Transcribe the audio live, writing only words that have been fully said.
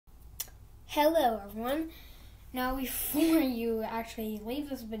Hello everyone. Now before you actually leave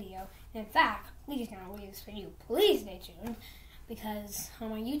this video, in fact, please don't leave this video, please stay tuned, because on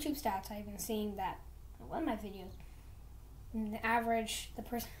my YouTube stats I've been seeing that a lot of my videos, on the average,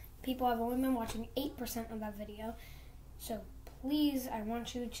 people have only been watching 8% of that video. So please, I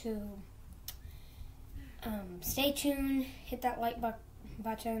want you to stay tuned, hit that like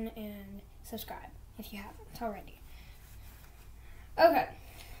button, and subscribe if you haven't already. Okay,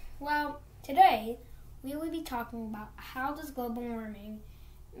 well, today we will be talking about how does global warming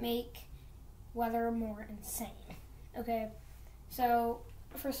make weather more insane. Okay, so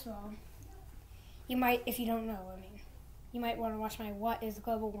first of all, you might, if you don't know, you might want to watch my What is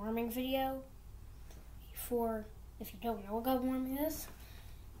Global Warming video if you don't know what global warming is.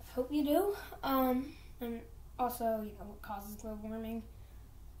 I hope you do. And also, what causes global warming,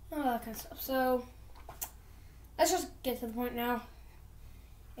 all that kind of stuff. So let's just get to the point now.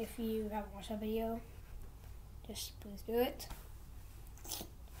 If you haven't watched that video, just please do it.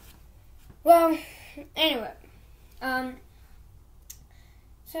 Well, anyway,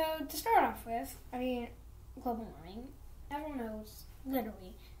 so to start off with, global warming, everyone knows,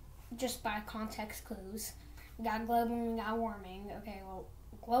 literally, just by context clues. We got global and we got warming. Okay, well,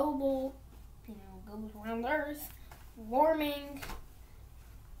 global, goes around the earth. Warming,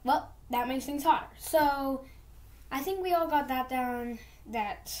 well, that makes things hotter. So I think we all got that down,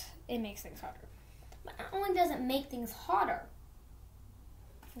 that it makes things hotter. But not only does it make things hotter,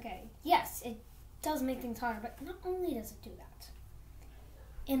 okay, yes, it does make things hotter, but not only does it do that,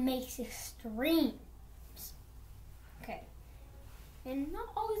 it makes extremes. Okay, and not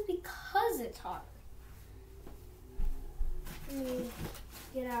always because it's hotter. Let me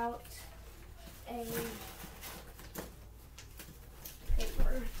get out a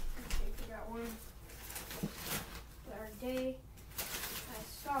paper. I got one. The other day, I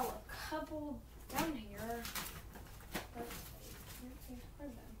saw a couple down here.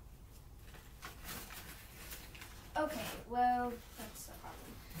 Okay, well, that's the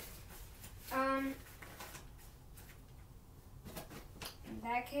problem. In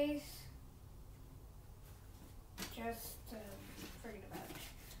that case, just forget about it.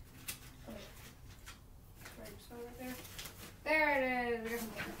 Okay. So right there. There it is.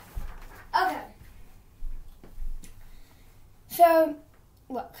 Okay. So,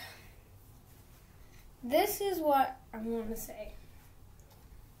 look. This is what I want to say.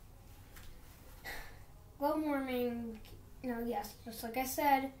 Global warming, yes, just like I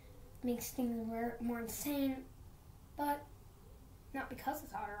said, makes things more insane, but not because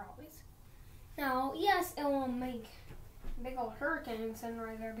it's hotter always. Now, yes, it will make big old hurricanes and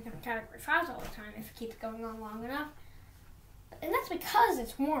right there become Category 5s all the time if it keeps going on long enough. And that's because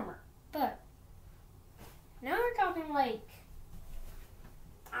it's warmer. But now we're talking like,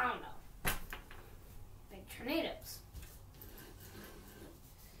 I don't know, big tornadoes.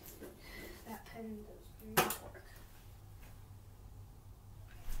 That pen does not work.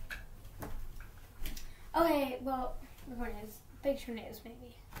 Okay, well, the point is, big tornadoes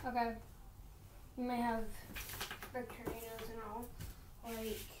maybe. Okay. You might have big tornadoes and all,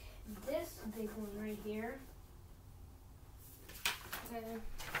 like this big one right here. Okay.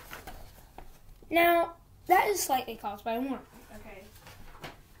 Now, that is slightly caused by warming, okay?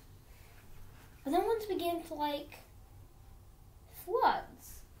 But then once we get into,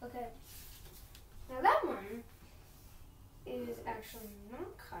 floods, okay? Now that one is actually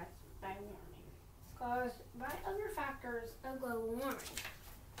not caused by warming. It's caused by other factors of global warming.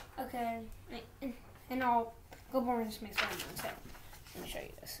 Okay, and global warming just makes weather insane. Let me show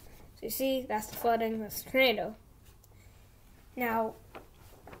you this. So you see, that's the flooding, that's the tornado. Now,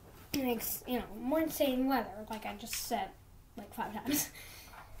 it makes, more insane weather, like I just said, 5 times.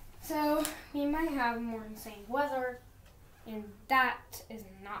 So, you might have more insane weather, and that is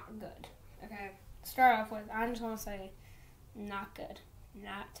not good. Okay, start off with, I just want to say, not good.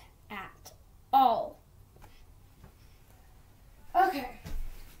 Not at all. Okay.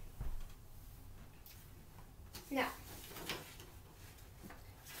 Now,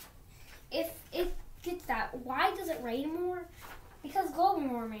 if it gets that, why does it rain more? Because global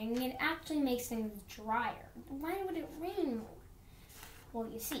warming, it actually makes things drier. Why would it rain more? Well,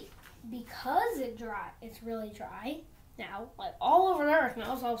 you see, because it's really dry now, all over the earth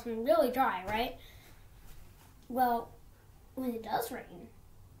now, it's all really dry, right? Well, when it does rain,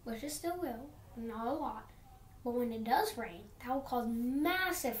 which it still will, not a lot, but when it does rain, that will cause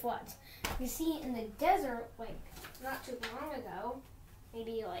massive floods. You see, in the desert, not too long ago,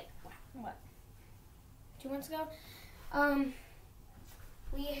 maybe 2 months ago,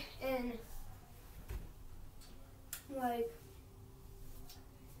 we in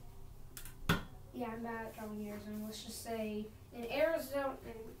yeah, I'm bad at drawing Arizona. Let's just say in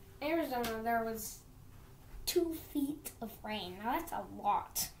Arizona there was 2 feet of rain. Now that's a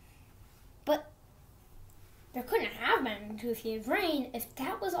lot. But there couldn't have been 2 feet of rain if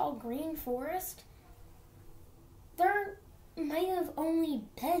that was all green forest. There might have only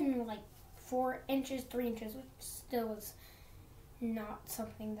been like 4 inches, 3 inches, which still is not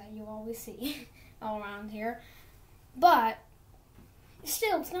something that you always see all around here. But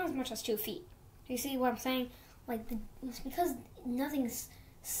still, it's not as much as 2 feet. Do you see what I'm saying? Like, it's because nothing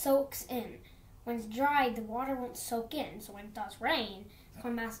soaks in. When it's dry, the water won't soak in. So when it does rain, it's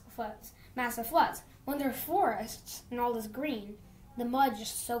called massive floods. Massive floods. When there are forests and all this green, the mud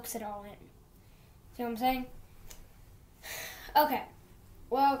just soaks it all in. See what I'm saying? Okay.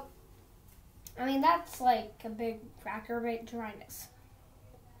 Well, I mean, that's like a big factor of dryness.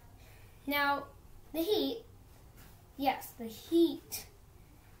 Now, the heat, yes, the heat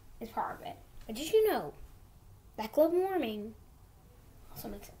is part of it. But did you know that global warming also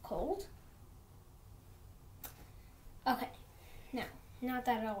makes it cold? Okay, now, not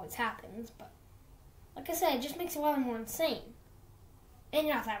that it always happens, but like I said, it just makes the weather more insane. And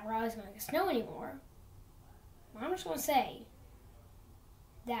not that we're always going to get snow anymore. I'm just going to say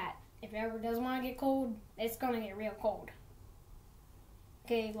that if it ever does want to get cold, it's going to get real cold.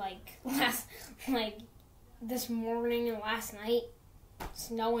 Okay, like this morning and last night,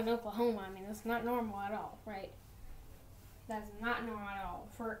 snow in Oklahoma. I mean, that's not normal at all, right? That's not normal at all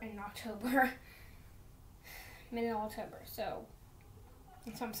for in October, mid-October. So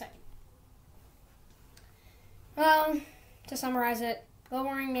that's what I'm saying. Well, to summarize it, global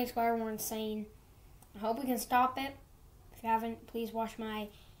warming makes weather more insane. I hope we can stop it. If you haven't, please watch my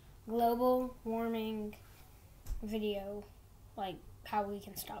global warming video, like how we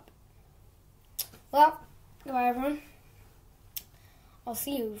can stop it. Well, goodbye everyone. I'll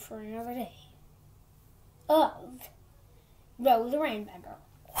see you for another day of Row the Rainbow Girl.